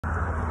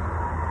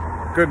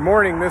Good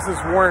morning, this is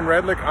Warren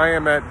Redlick. I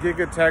am at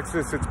Giga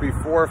Texas. It's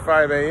before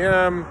 5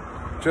 a.m.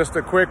 Just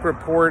a quick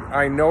report.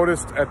 I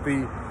noticed at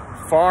the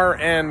far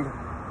end,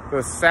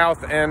 the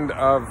south end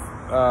of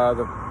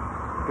the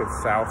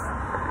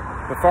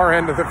far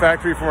end of the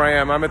factory from where I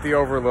am, I'm at the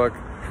overlook.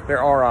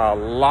 There are a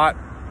lot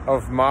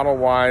of Model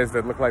Ys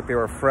that look like they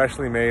were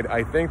freshly made.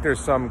 I think there's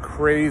some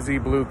crazy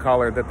blue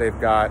color that they've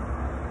got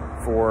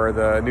for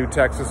the new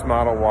Texas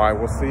Model Y.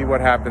 We'll see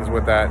what happens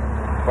with that.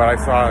 But I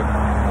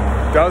saw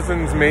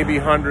dozens, maybe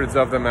hundreds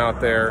of them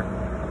out there,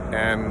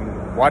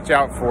 and watch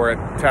out for it.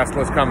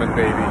 Tesla's coming,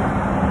 baby.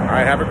 All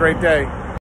right, have a great day.